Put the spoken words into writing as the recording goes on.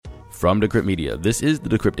From Decrypt Media, this is the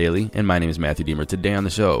Decrypt Daily, and my name is Matthew Deemer. Today on the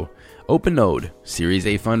show, OpenNode, Series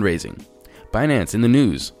A fundraising, Binance in the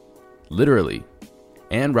news, literally,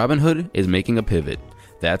 and Robinhood is making a pivot.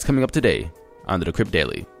 That's coming up today on the Decrypt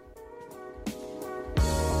Daily.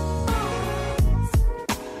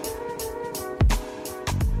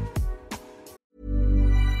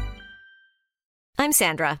 I'm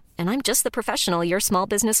Sandra, and I'm just the professional your small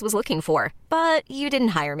business was looking for. But you didn't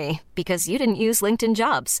hire me because you didn't use LinkedIn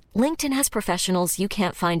Jobs. LinkedIn has professionals you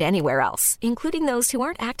can't find anywhere else, including those who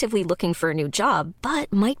aren't actively looking for a new job,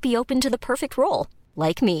 but might be open to the perfect role,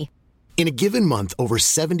 like me. In a given month, over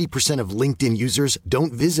 70% of LinkedIn users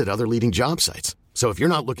don't visit other leading job sites. So if you're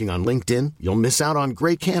not looking on LinkedIn, you'll miss out on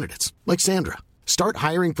great candidates like Sandra. Start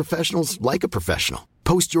hiring professionals like a professional.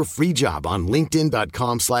 Post your free job on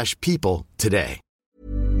linkedin.com/people today.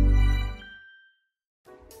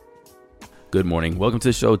 Good morning. Welcome to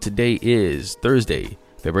the show. Today is Thursday,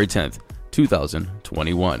 February 10th,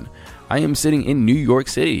 2021. I am sitting in New York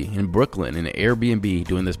City, in Brooklyn, in an Airbnb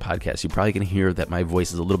doing this podcast. You probably can hear that my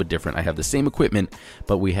voice is a little bit different. I have the same equipment,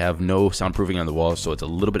 but we have no soundproofing on the walls, so it's a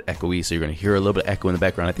little bit echoey, so you're going to hear a little bit of echo in the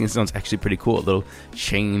background. I think it sounds actually pretty cool, a little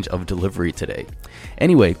change of delivery today.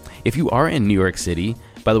 Anyway, if you are in New York City,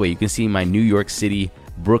 by the way, you can see my New York City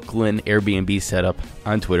Brooklyn Airbnb setup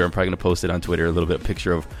on Twitter. I'm probably going to post it on Twitter, a little bit of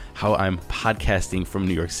picture of how I'm podcasting from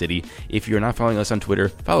New York City. If you're not following us on Twitter,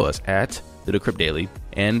 follow us at the Decrypt Daily,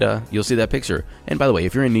 and you'll see that picture. And by the way,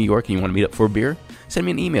 if you're in New York and you want to meet up for a beer, send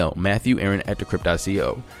me an email,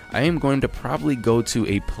 matthewaaron@decrypt.co. I am going to probably go to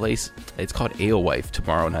a place, it's called Alewife,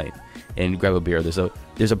 tomorrow night, and grab a beer.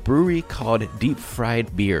 There's a brewery called Deep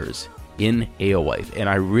Fried Beers in Alewife, and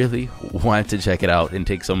I really want to check it out and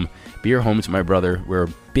take some beer home to my brother. We're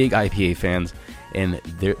big IPA fans, and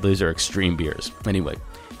those are extreme beers. Anyway,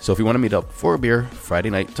 so if you want to meet up for a beer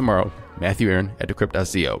Friday night tomorrow,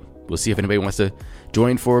 matthewaaron@decrypt.co. We'll see if anybody wants to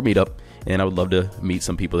join for a meetup, and I would love to meet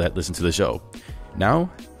some people that listen to the show.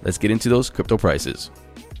 Now, let's get into those crypto prices.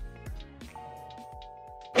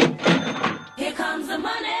 Here comes the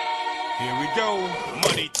money. Here we go.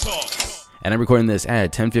 Money talk. And I'm recording this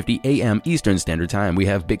at 10:50 a.m. Eastern Standard Time. We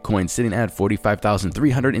have Bitcoin sitting at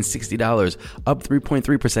 $45,360, up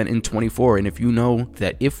 3.3% in 24. And if you know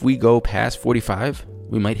that if we go past 45,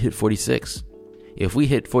 we might hit 46. If we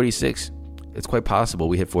hit 46, it's quite possible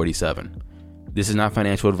we hit 47. This is not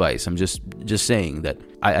financial advice. I'm just saying that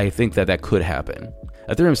I think that could happen.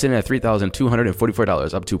 Ethereum sitting at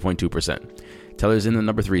 $3,244, up 2.2%. Tether's in the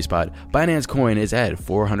number 3 spot. Binance Coin is at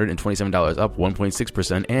 $427, up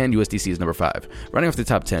 1.6%, and USDC is number 5. Running off the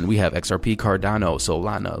top 10, we have XRP, Cardano,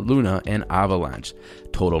 Solana, Luna, and Avalanche.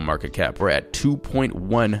 Total market cap, we're at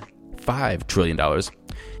 $2.15 trillion.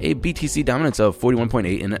 A BTC dominance of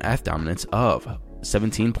 41.8 and an ETH dominance of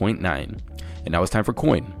 17.9. And now it's time for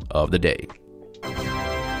Coin of the Day.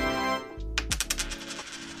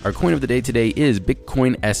 Our coin of the day today is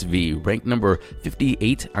Bitcoin SV, ranked number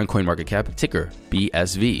 58 on CoinMarketCap, ticker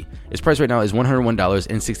BSV. Its price right now is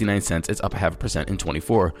 $101.69. It's up 0.5% in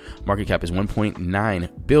 24. Market cap is $1.9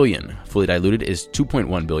 billion. Fully diluted is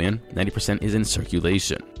 $2.1 billion. 90% is in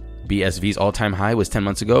circulation. BSV's all-time high was 10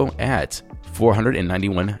 months ago at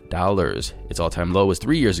 $491. Its all-time low was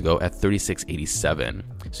 3 years ago at $36.87.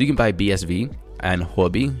 So you can buy BSV on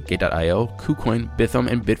Huobi, Gate.io, KuCoin, Bithum,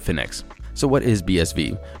 and Bitfinex. So what is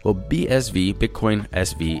BSV? Well, BSV, Bitcoin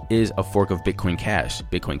SV, is a fork of Bitcoin Cash.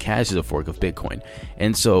 Bitcoin Cash is a fork of Bitcoin.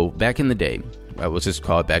 And so back in the day, I will just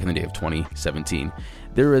call it back in the day of 2017,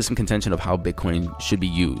 there is some contention of how Bitcoin should be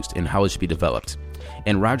used and how it should be developed.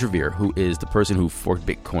 And Roger Ver, who is the person who forked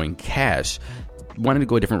Bitcoin Cash, wanted to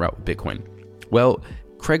go a different route with Bitcoin. Well,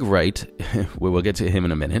 Craig Wright, we'll get to him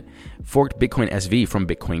in a minute, forked Bitcoin SV from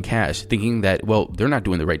Bitcoin Cash, thinking that, well, they're not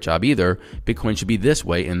doing the right job either. Bitcoin should be this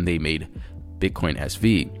way, and they made Bitcoin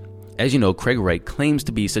SV. As you know, Craig Wright claims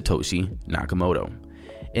to be Satoshi Nakamoto.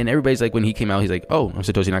 And everybody's like, when he came out, he's like, oh, I'm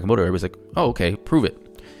Satoshi Nakamoto. Everybody's like, oh, okay, prove it.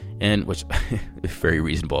 And which, very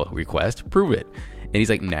reasonable request, prove it. And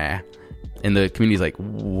he's like, nah. And the community's like,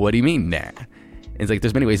 what do you mean, nah? And it's like,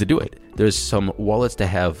 there's many ways to do it. There's some wallets that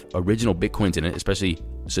have original Bitcoins in it, especially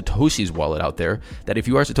Satoshi's wallet out there, that if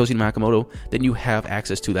you are Satoshi Nakamoto, then you have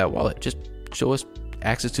access to that wallet. Just show us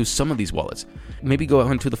access to some of these wallets. Maybe go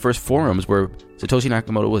on to the first forums where Satoshi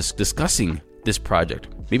Nakamoto was discussing this project.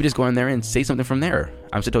 Maybe just go on there and say something from there.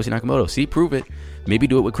 I'm Satoshi Nakamoto. See, prove it. Maybe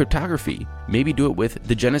do it with cryptography. Maybe do it with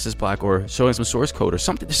the Genesis block or showing some source code or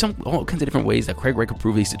something. There's all kinds of different ways that Craig Wright could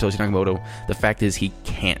prove he's Satoshi Nakamoto. The fact is he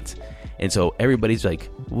can't. And so everybody's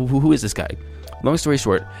like, who is this guy? Long story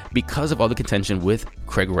short, because of all the contention with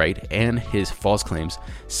Craig Wright and his false claims,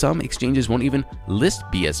 some exchanges won't even list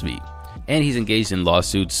BSV. And he's engaged in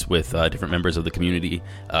lawsuits with different members of the community.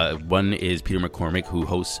 One is Peter McCormick, who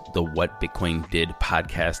hosts the What Bitcoin Did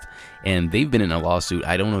podcast. And they've been in a lawsuit.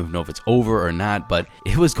 I don't even know if it's over or not, but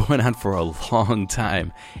it was going on for a long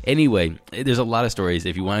time. Anyway, there's a lot of stories.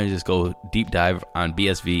 If you want to just go deep dive on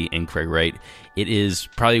BSV and Craig Wright, it is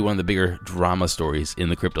probably one of the bigger drama stories in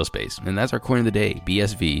the crypto space. And that's our coin of the day,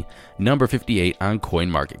 BSV, number 58 on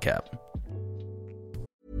CoinMarketCap.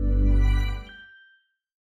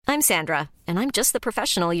 I'm Sandra, and I'm just the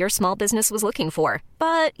professional your small business was looking for.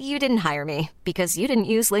 But you didn't hire me because you didn't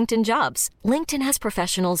use LinkedIn Jobs. LinkedIn has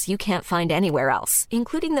professionals you can't find anywhere else,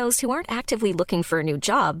 including those who aren't actively looking for a new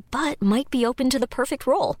job, but might be open to the perfect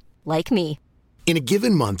role, like me. In a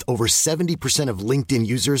given month, over 70% of LinkedIn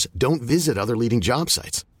users don't visit other leading job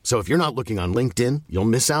sites. So if you're not looking on LinkedIn, you'll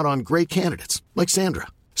miss out on great candidates like Sandra.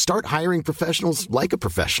 Start hiring professionals like a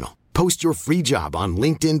professional. Post your free job on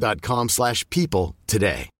linkedin.com/people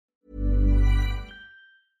today.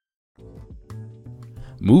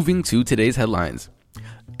 Moving to today's headlines.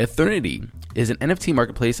 Eternity is an NFT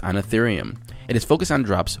marketplace on Ethereum. It is focused on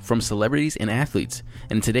drops from celebrities and athletes.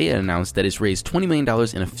 And today it announced that it's raised $20 million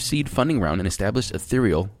in a seed funding round and established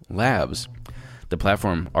Ethereal Labs. The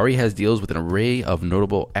platform already has deals with an array of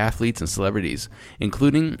notable athletes and celebrities,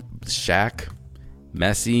 including Shaq,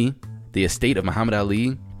 Messi, the estate of Muhammad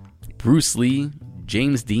Ali, Bruce Lee,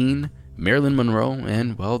 James Dean, Marilyn Monroe,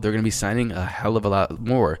 and, well, they're going to be signing a hell of a lot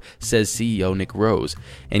more, says CEO Nick Rose.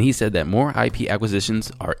 And he said that more IP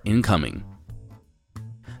acquisitions are incoming.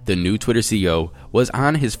 The new Twitter CEO was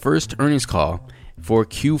on his first earnings call for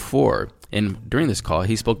Q4, and during this call,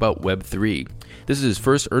 he spoke about Web3. This is his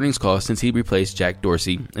first earnings call since he replaced Jack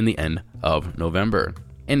Dorsey in the end of November.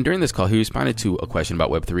 And during this call, he responded to a question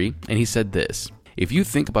about Web3, and he said this: if you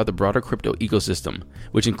think about the broader crypto ecosystem,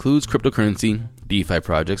 which includes cryptocurrency, DeFi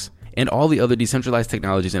projects, and all the other decentralized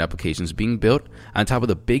technologies and applications being built on top of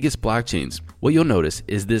the biggest blockchains, what you'll notice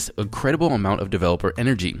is this incredible amount of developer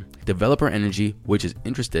energy which is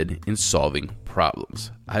interested in solving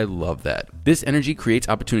problems. I love that. This energy creates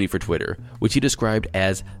opportunity for Twitter, which he described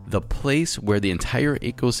as the place where the entire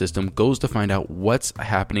ecosystem goes to find out what's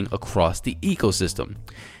happening across the ecosystem.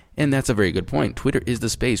 And that's a very good point. Twitter is the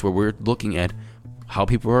space where we're looking at how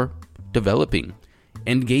people are developing,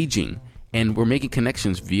 engaging, and we're making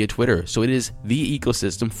connections via Twitter. So it is the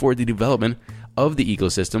ecosystem for the development of the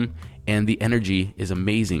ecosystem, and the energy is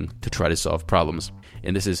amazing to try to solve problems.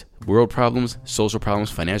 And this is world problems, social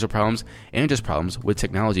problems, financial problems, and just problems with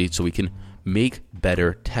technology, so we can make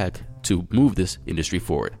better tech to move this industry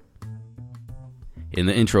forward. In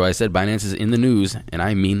the intro, I said Binance is in the news, and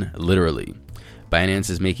I mean literally. Binance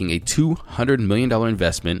is making a $200 million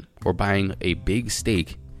investment, or buying a big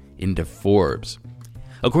stake, into Forbes.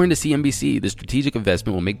 According to CNBC, the strategic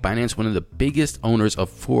investment will make Binance one of the biggest owners of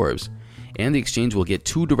Forbes, and the exchange will get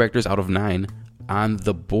 2 directors out of 9 on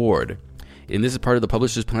the board. And this is part of the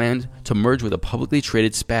publisher's plan to merge with a publicly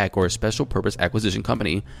traded SPAC, or a special purpose acquisition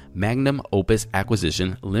company, Magnum Opus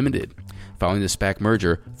Acquisition Limited. Following the SPAC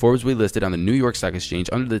merger, Forbes will be listed on the New York Stock Exchange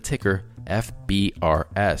under the ticker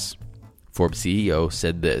FBRS. Forbes CEO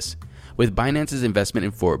said this: with Binance's investment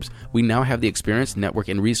in Forbes, we now have the experience, network,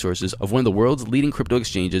 and resources of one of the world's leading crypto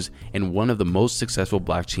exchanges and one of the most successful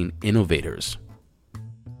blockchain innovators.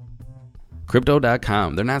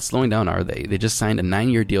 Crypto.com, they're not slowing down, are they? They just signed a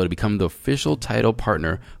 9-year deal to become the official title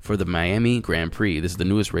partner for the Miami Grand Prix. This is the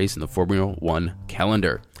newest race in the Formula One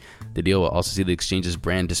calendar. The deal will also see the exchange's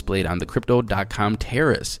brand displayed on the Crypto.com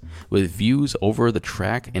terrace, with views over the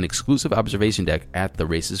track and exclusive observation deck at the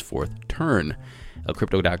race's 4th turn. A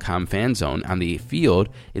Crypto.com fan zone on the field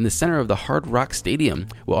in the center of the Hard Rock Stadium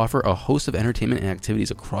will offer a host of entertainment and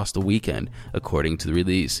activities across the weekend, according to the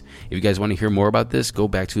release. If you guys want to hear more about this, go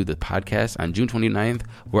back to the podcast on June 29th,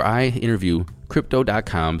 where I interview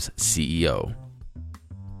Crypto.com's CEO.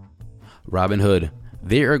 Robinhood,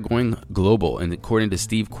 they are going global, and according to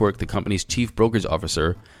Steve Quirk, the company's chief brokerage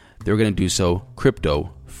officer, they're going to do so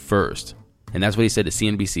crypto first. And that's what he said to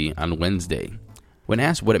CNBC on Wednesday. When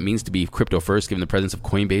asked what it means to be crypto first, given the presence of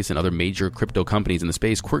Coinbase and other major crypto companies in the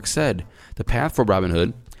space, Quirk said the path for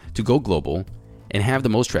Robinhood to go global and have the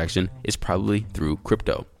most traction is probably through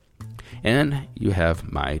crypto. And you have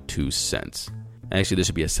my 2 cents. Actually, this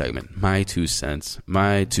should be a segment. My 2 cents.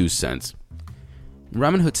 My 2 cents.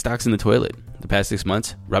 Robinhood stock's in the toilet. The past 6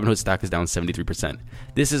 months, Robinhood stock is down 73%.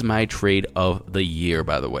 This is my trade of the year,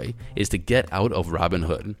 by the way, is to get out of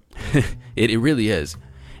Robinhood. It really is.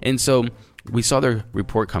 And so we saw their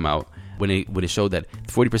report come out when it showed that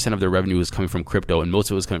 40% of their revenue was coming from crypto, and most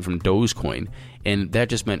of it was coming from Dogecoin. And that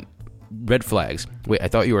just meant red flags. Wait, I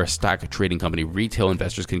thought you were a stock trading company. Retail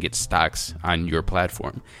investors can get stocks on your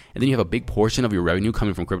platform. And then you have a big portion of your revenue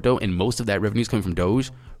coming from crypto, and most of that revenue is coming from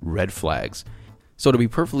Doge. Red flags. So to be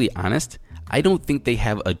perfectly honest, I don't think they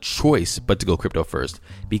have a choice but to go crypto first,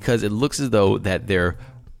 because it looks as though that their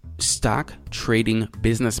stock trading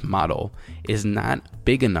business model is not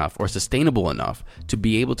big enough or sustainable enough to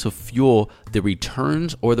be able to fuel the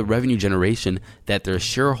returns or the revenue generation that their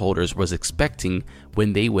shareholders was expecting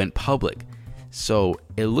when they went public. So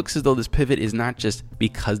it looks as though this pivot is not just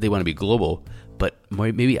because they want to be global, but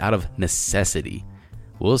maybe out of necessity.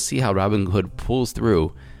 We'll see how Robinhood pulls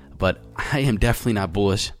through, but I am definitely not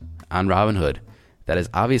bullish on Robinhood. That is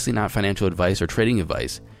obviously not financial advice or trading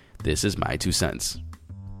advice. This is my 2 cents.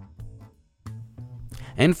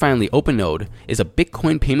 And finally, OpenNode is a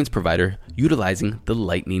Bitcoin payments provider utilizing the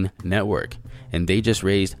Lightning Network. And they just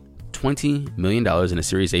raised $20 million in a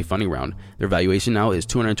Series A funding round. Their valuation now is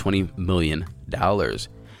 $220 million.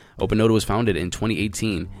 OpenNode was founded in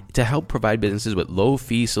 2018 to help provide businesses with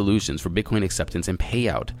low-fee solutions for Bitcoin acceptance and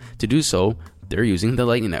payout. To do so, they're using the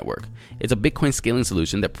Lightning Network. It's a Bitcoin scaling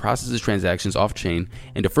solution that processes transactions off-chain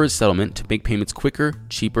and defers settlement to make payments quicker,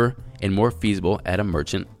 cheaper, and more feasible at a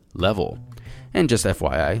merchant level. And just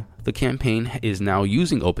FYI, the campaign is now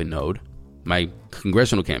using OpenNode, my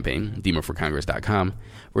congressional campaign, DeemerForCongress.com.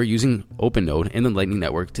 We're using OpenNode and the Lightning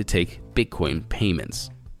Network to take Bitcoin payments.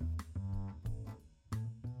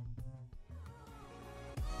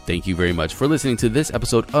 Thank you very much for listening to this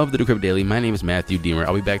episode of the Decrypt Daily. My name is Matthew Deemer.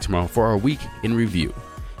 I'll be back tomorrow for our week in review.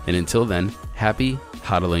 And until then, happy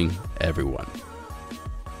hodling, everyone.